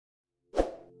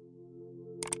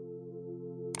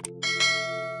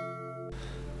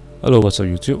Hello, what's up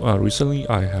YouTube? Recently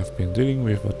I have been dealing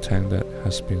with a tank that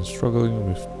has been struggling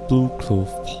with blue clove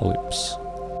polyps.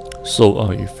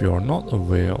 So if you're not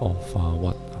aware of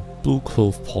what blue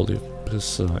clove polyp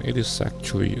is, it is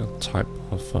actually a type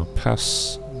of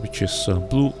pest which is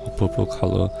blue or purple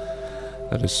color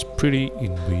that is pretty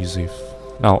invasive.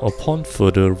 Now, upon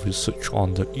further research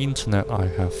on the internet, I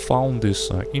have found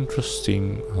this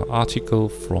interesting article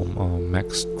from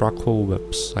Max Draco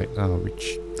website,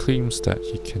 which claims that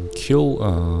he can kill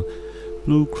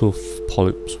blue clove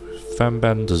polyps with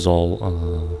fenbendazole.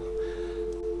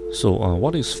 So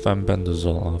what is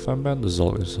fenbendazole?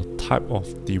 Fenbendazole is a type of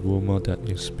dewormer that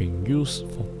is being used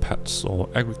for pets or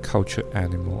agriculture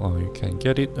animal. You can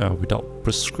get it without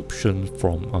prescription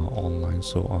from online.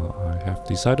 So I have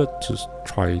decided to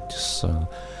try this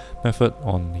method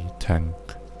on the tank.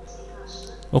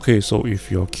 Okay, so if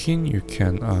you're keen, you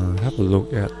can have a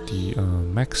look at the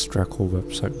Max Draco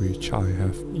website, which I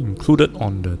have included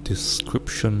on the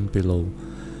description below.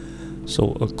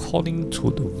 So according to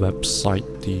the website,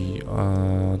 the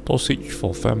dosage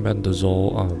for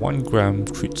fenbendazole, 1 gram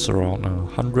treats around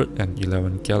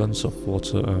 111 gallons of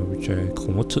water, which I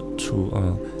converted to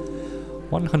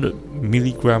 100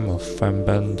 milligram of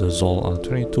fenbendazole,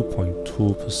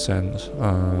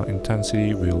 22.2%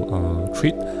 intensity will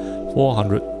treat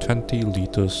 420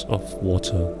 liters of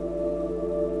water.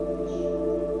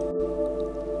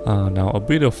 Now, a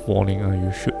bit of warning,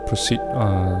 you should proceed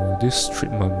this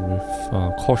treatment with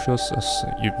cautious, as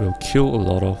it will kill a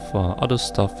lot of other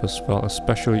stuff as well,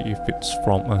 especially if it's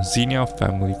from a Xenia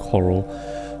family coral.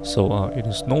 So it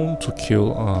is known to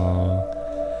kill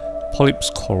polyps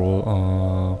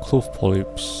coral, clove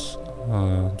polyps,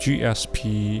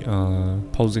 GSP,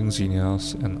 posing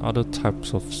Xenias, and other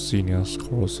types of Xenias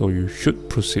coral, so you should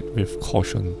proceed with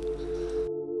caution.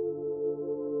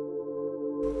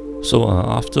 So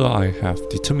after I have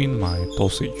determined my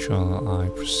dosage, I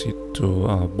proceed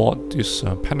to board this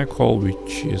panicle,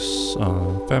 which is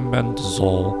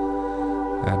fenbendazole,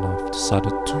 and I've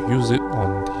decided to use it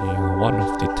on the one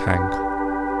of the tank.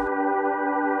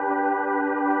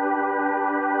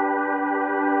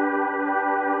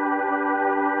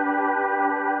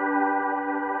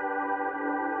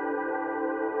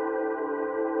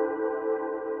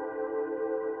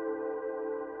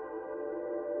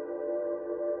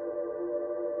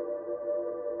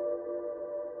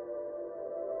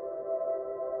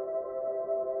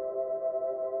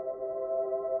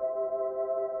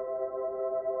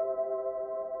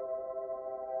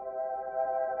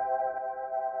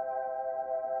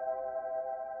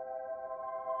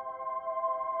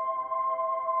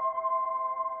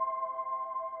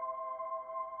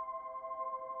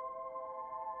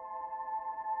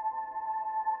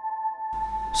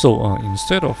 So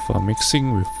instead of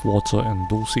mixing with water and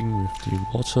dosing with the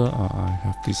water, I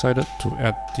have decided to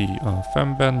add the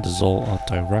fenbendazole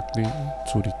directly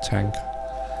to the tank.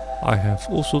 I have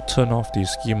also turned off the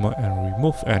skimmer and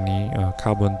removed any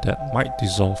carbon that might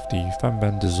dissolve the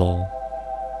fenbendazole.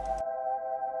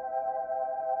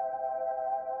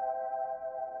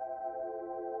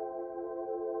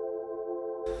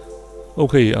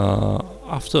 Okay,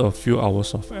 after a few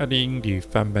hours of adding the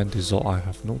fenbendazole, I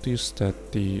have noticed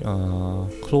that the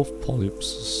clove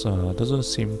polyps doesn't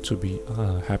seem to be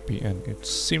happy, and it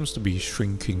seems to be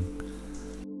shrinking.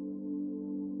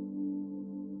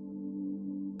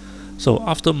 So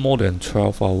after more than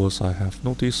 12 hours, I have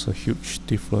noticed a huge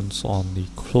difference on the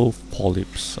clove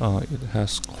polyps. It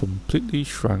has completely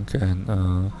shrunk,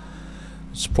 and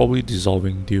it's probably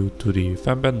dissolving due to the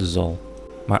fenbendazole.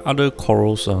 My other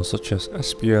corals such as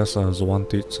SPS,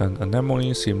 zoanthids, and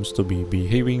anemone seems to be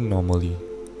behaving normally.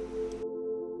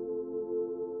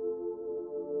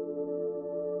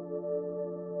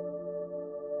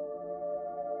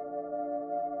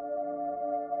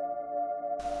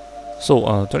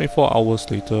 So 24 hours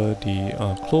later, the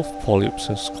clove polyps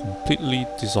has completely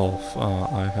dissolved.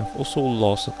 I have also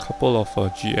lost a couple of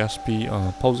GSP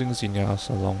posing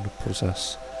Xenias along the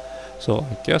process. So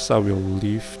I guess I will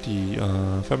leave the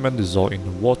fenbendazole in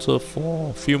the water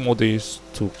for a few more days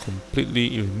to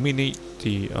completely eliminate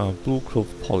the blue clove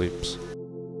polyps.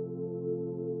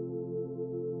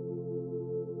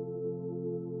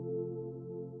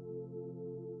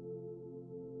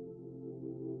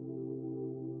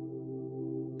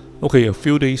 Okay, a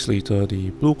few days later, the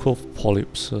blue clove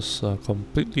polyps has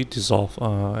completely dissolved.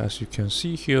 As you can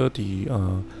see here, the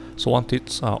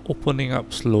zoanthids are opening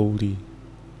up slowly.